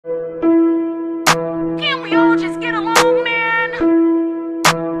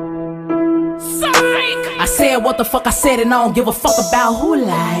said what the fuck I said, and I don't give a fuck about who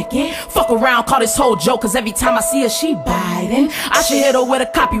like it. Fuck around, call this whole joke, cause every time I see her, she biting. I should hit her with a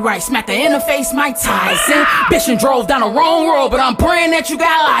copyright, smack her in the face, Mike Tyson. Bitch and drove down the wrong road, but I'm praying that you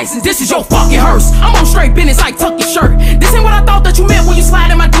got license. This is your fucking hearse. I'm on straight business like tuck your shirt. This ain't what I thought that you meant when you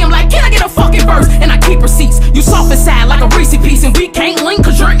slide in my DM like, can I get a fucking verse? And I keep receipts. You soft inside like a Reese piece, and we can't link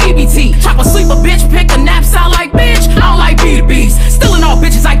cause you're EBT. Chop a sleep a bitch, pick a nap, sound like bitch. I don't like B2Bs. Stealing all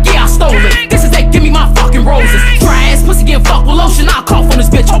bitches like, yeah, I stole it. This is that, give me my fucking roses. Dry ass pussy getting fucked with lotion. I'll cough on this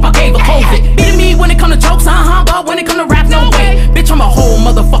bitch, hope I gave her COVID. Beating me when it come to jokes, but when it come to rap, no way. Bitch, I'm a whole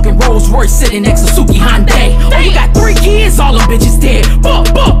motherfucking Rolls Royce sitting next to Suki Hyundai. Oh, you got 3 kids, all them bitches dead. Buck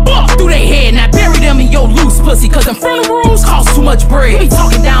through they head, now bury them in your loose pussy, cause them funerals cost too much bread. We be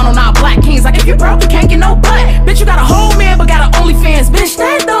talking down on our black kings like, if you broke, you can't get no butt. Bitch, you got a whole man, but got an OnlyFans, bitch,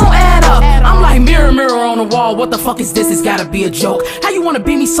 that don't add up. I'm like, mirror, mirror on the wall, what the fuck is this? It's gotta be a joke. How you wanna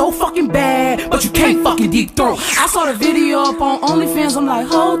be me so fucking bad, but you can't fucking deep throat? I saw the video up on OnlyFans, I'm like,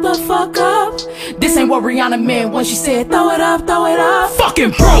 hold the fuck up. This ain't what Rihanna meant when she said, throw it up, throw it up.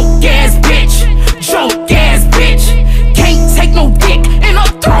 Fucking broke ass bitch, joke ass bitch, can't take no dick in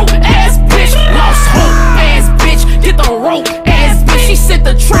her throat ass bitch, lost hope ass bitch, get the rope ass bitch. She sent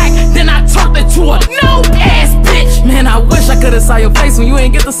the track, then I turned it to a no ass bitch. Man, I wish I could've saw your face when you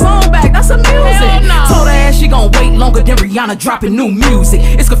ain't get the song back. That's amusing. No. Told her ass she gon' wait longer than Rihanna dropping new music.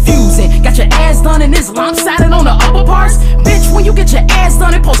 It's confusing. Got your ass done and it's lopsided on the upper parts. Bitch, when you get your ass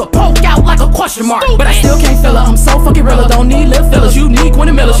done, it pulls a poke out like a question mark. But I still can't feel her. I'm so fucking real. Don't need lip fillers. You need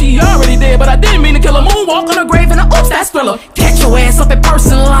Quentin Miller. She already dead, but I didn't mean to kill her. Moonwalk on her grave and a oops, that's thriller. Catch your ass up in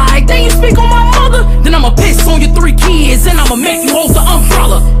person like, then you speak on my mother. Then I'ma piss on your 3 kids and I'ma make you hold the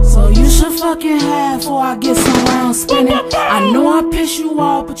umbrella. So you should fucking have before I get some round spinning. I know I piss you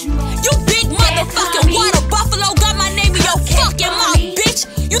off, but you big motherfucking water buffalo got my name in your fucking mouth, bitch.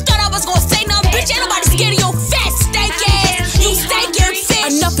 You thought I was gonna say nothing, bitch? Ain't nobody scared of your fat steak ass. You stinking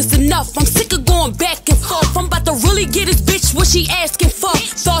fish. Enough is enough. I'm sick of going back and forth. I'm about to really get this bitch what she asking for.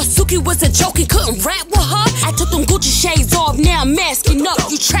 Thought Suki was a joke and couldn't rap with her. I took them Gucci shades off, now I'm masking up.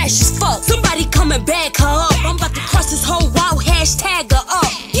 You trash as fuck. Somebody come and bag her up. I'm about to cross this whole wild hashtag her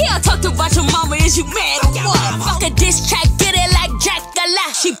up. Yeah, I talked about your mama. Is you mad or what? Fuck a diss track, get it like Jack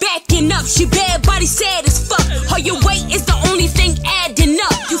Gala. She backing up, she bad body sad as fuck. Her your weight is the only thing adding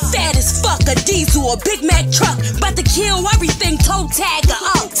up. You fat as fuck, a diesel, a Big Mac truck. About to kill everything, toe tag her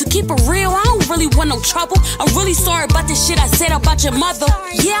up. To keep it real, I don't really want no trouble. I'm really sorry about the shit I said about your mother.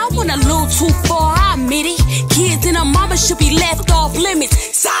 Yeah, I went a little too far, I admit it. Kids and her mama should be left off limits.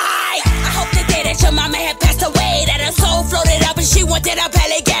 Sigh! I hope the day that your mama had passed away, that her soul floated up and she wanted a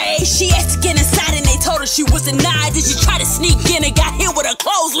belly gay. She asked to get inside and they told her she was denied. Did she try to sneak in and got hit with a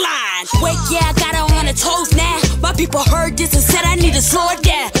clothesline? Wait, yeah, I got her on her toes now. My people heard this and said I need to slow it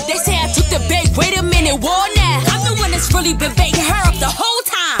down. They say I took the bait, wait a minute, war now. I'm the one that's really been baiting her up the whole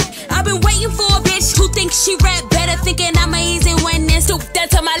time. I've been waiting for a bitch who thinks she rap better, thinking I'm easy when it's stoop down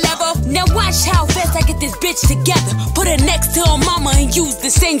to my level. Now watch how fast I get this bitch together. Put her next to her mama and use the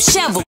same shovel.